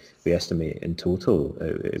frontier. We estimate in total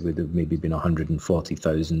it would have maybe been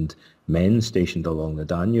 140,000 men stationed along the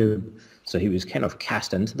Danube. So he was kind of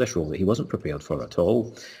cast into this role that he wasn't prepared for at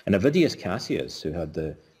all. And Avidius Cassius, who had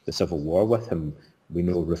the civil war with him, we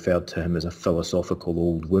know referred to him as a philosophical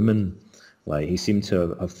old woman. Like he seemed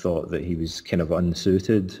to have thought that he was kind of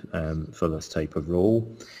unsuited for this type of role.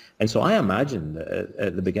 And so I imagine that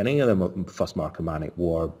at the beginning of the First Marcomannic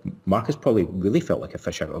War, Marcus probably really felt like a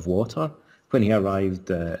fish out of water when he arrived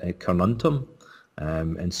at Carnuntum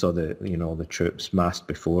and saw the troops massed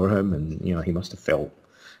before him, and he must have felt,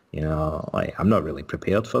 like, I'm not really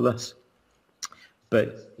prepared for this.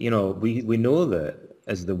 But we know that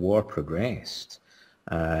as the war progressed,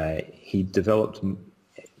 he developed.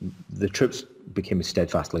 The troops became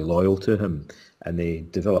steadfastly loyal to him, and they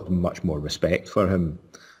developed much more respect for him.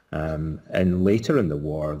 And later in the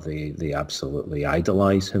war, they absolutely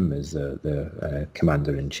idolize him as the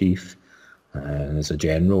commander-in-chief and as a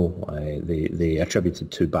general. They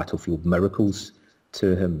attributed 2 battlefield miracles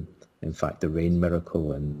to him. In fact, the rain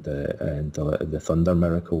miracle and the thunder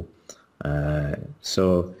miracle.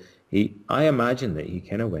 So I imagine that he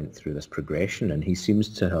kind of went through this progression, and he seems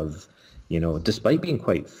to have, despite being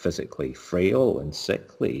quite physically frail and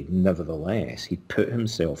sickly, nevertheless, he put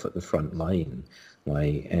himself at the front line,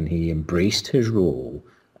 and he embraced his role,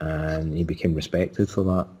 and he became respected for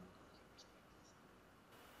that.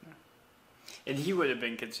 And he would have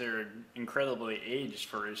been considered incredibly aged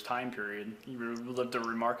for his time period. He lived a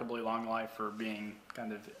remarkably long life for being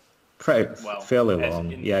kind of fairly long,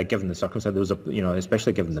 given the circumstances. There was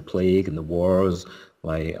especially given the plague and the wars,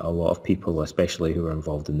 like a lot of people, especially who were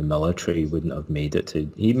involved in the military, wouldn't have made it to.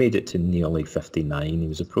 He made it to nearly 59. He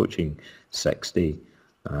was approaching 60.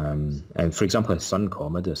 And for example, his son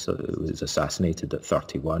Commodus was assassinated at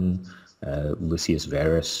 31. Lucius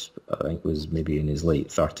Verus, I think, was maybe in his late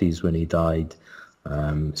 30s when he died.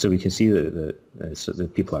 So we can see that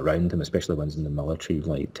the people around him, especially ones in the military,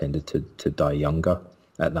 tended to die younger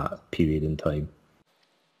at that period in time.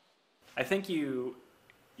 I think you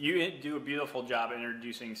do a beautiful job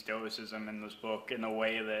introducing Stoicism in this book in a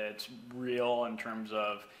way that it's real in terms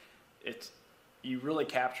of you really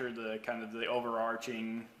capture the kind of the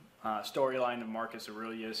overarching storyline of Marcus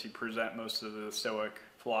Aurelius. You present most of the Stoic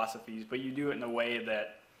philosophies, but you do it in a way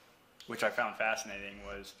that, which I found fascinating,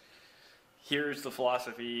 was here's the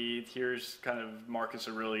philosophy, here's kind of Marcus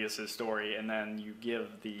Aurelius's story, and then you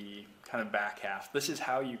give the kind of back half. This is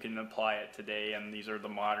how you can apply it today, and these are the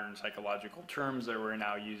modern psychological terms that we're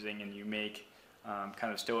now using, and you make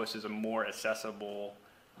kind of Stoicism more accessible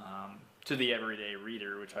to the everyday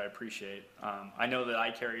reader, which I appreciate. I know that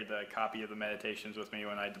I carried the copy of the Meditations with me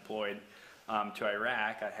when I deployed to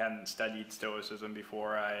Iraq. I hadn't studied Stoicism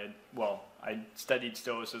before. I studied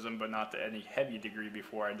Stoicism, but not to any heavy degree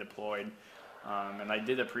before I deployed. And I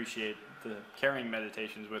did appreciate the carrying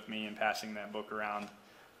Meditations with me and passing that book around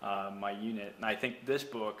my unit. And I think this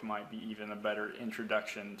book might be even a better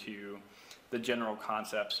introduction to the general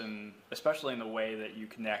concepts, and especially in the way that you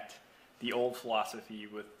connect the old philosophy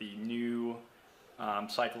with the new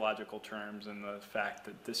psychological terms, and the fact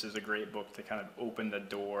that this is a great book to kind of open the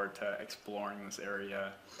door to exploring this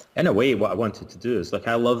area. In a way, what I wanted to do is,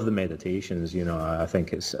 I love the Meditations, I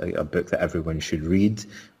think it's a book that everyone should read,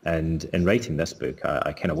 and in writing this book,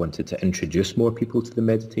 I kind of wanted to introduce more people to the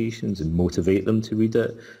Meditations and motivate them to read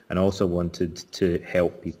it, and also wanted to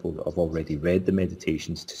help people that have already read the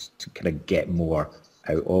Meditations to kind of get more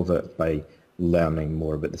out of it by learning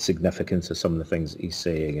more about the significance of some of the things that he's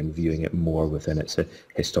saying and viewing it more within its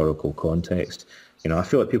historical context. I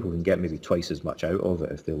feel like people can get maybe twice as much out of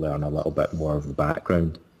it if they learn a little bit more of the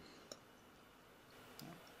background.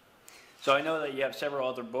 So I know that you have several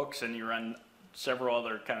other books and you run several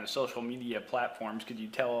other kind of social media platforms. Could you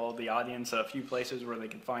tell the audience a few places where they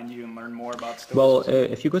can find you and learn more about Stoicism? Well,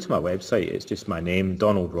 if you go to my website, it's just my name,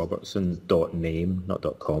 donaldrobertson.name,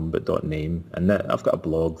 not .com, but .name. And I've got a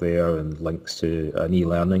blog there and links to an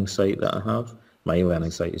e-learning site that I have. My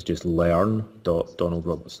e-learning site is just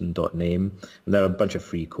learn.donaldrobertson.name. And there are a bunch of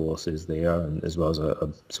free courses there, and as well as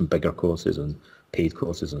some bigger courses and paid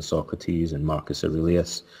courses on Socrates and Marcus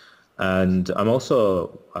Aurelius. And I'm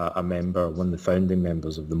also a member, one of the founding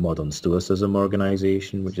members of the Modern Stoicism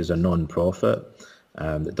Organization, which is a non-profit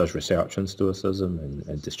that does research on Stoicism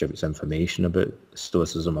and distributes information about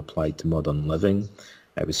Stoicism applied to modern living.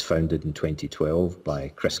 It was founded in 2012 by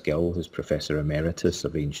Chris Gill, who's Professor Emeritus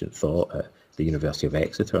of Ancient Thought at the University of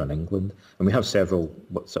Exeter in England. And we have several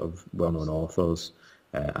sort of well-known authors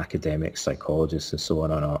academics, psychologists, and so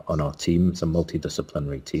on our team. It's a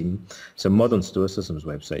multidisciplinary team. So Modern Stoicism's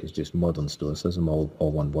website is just Modern Stoicism, all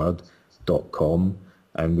one word, .com.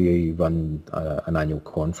 And we run an annual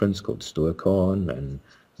conference called Stoicon, and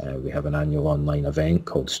we have an annual online event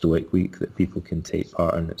called Stoic Week that people can take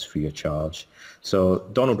part in. It's free of charge. So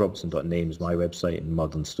donaldrobertson.name is my website, and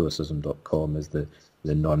modernstoicism.com is the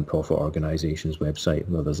non-profit organisation's website,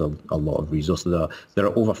 where there's a lot of resources. There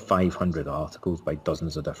are over 500 articles by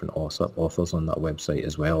dozens of different authors on that website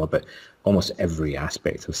as well, about almost every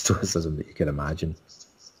aspect of Stoicism that you can imagine.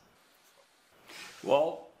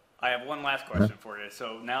 Well, I have one last question for you.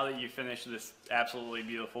 So now that you've finished this absolutely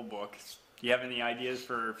beautiful book, do you have any ideas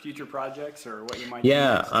for future projects or what you might do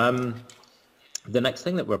next? The next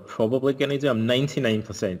thing that we're probably going to do, I'm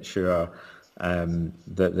 99% sure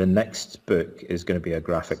that the next book is going to be a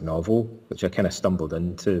graphic novel, which I kind of stumbled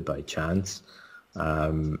into by chance.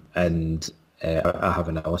 I have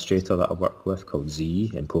an illustrator that I work with called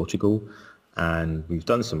Z in Portugal, and we've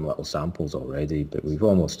done some little samples already, but we've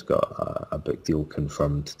almost got a book deal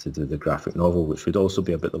confirmed to do the graphic novel, which would also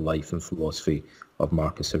be about the life and philosophy of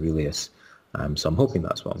Marcus Aurelius. So I'm hoping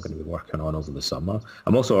that's what I'm going to be working on over the summer.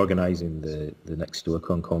 I'm also organising the next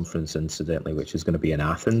Stoicon conference, incidentally, which is going to be in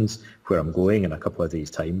Athens, where I'm going in a couple of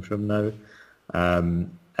days' time from now.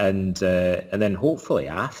 And then hopefully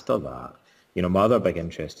after that, my other big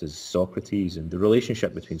interest is Socrates and the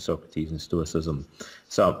relationship between Socrates and Stoicism.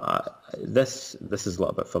 So this is a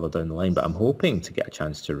little bit further down the line, but I'm hoping to get a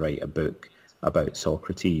chance to write a book about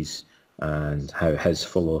Socrates and how his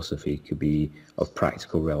philosophy could be of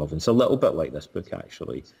practical relevance, a little bit like this book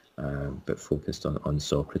actually, but focused on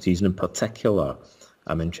Socrates. And in particular,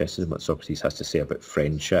 I'm interested in what Socrates has to say about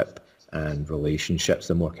friendship and relationships,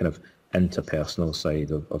 the more kind of interpersonal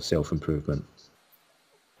side of self-improvement.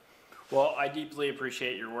 Well, I deeply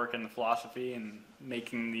appreciate your work in the philosophy and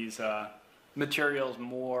making these materials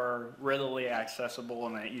more readily accessible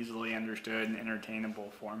in an easily understood and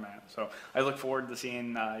entertainable format. So I look forward to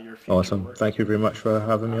seeing your future Awesome. work. Thank you very much for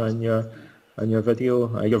having me on your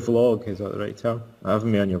video, your vlog, is that the right term?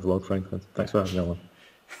 Having me on your vlog, Franklin. Thanks for having me on.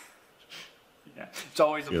 Yeah, it's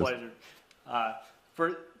always a pleasure.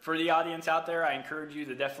 For the audience out there, I encourage you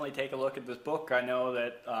to definitely take a look at this book. I know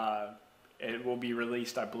that it will be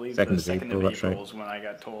released, I believe, the 2nd of April is when I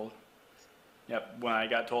got told. Yep, when I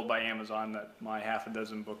got told by Amazon that my half a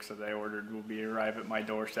dozen books that I ordered will arrive at my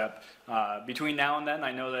doorstep. Between now and then,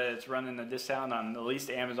 I know that it's running a discount on at least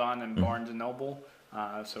Amazon and Barnes & Noble.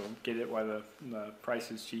 So get it while the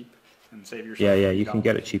price is cheap and save yourself. Yeah, you can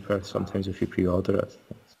get it cheaper sometimes if you pre-order it.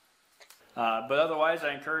 But otherwise,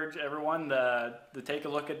 I encourage everyone to take a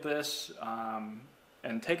look at this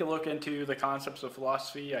and take a look into the concepts of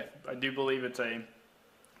philosophy. I do believe it's a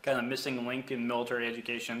kind of missing link in military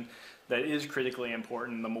education that is critically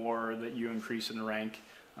important the more that you increase in rank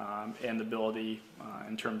and ability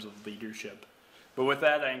in terms of leadership. But with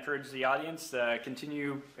that, I encourage the audience to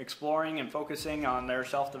continue exploring and focusing on their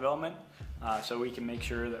self-development so we can make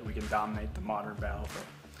sure that we can dominate the modern battlefield.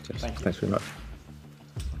 Yes, Thank you. Thanks very much.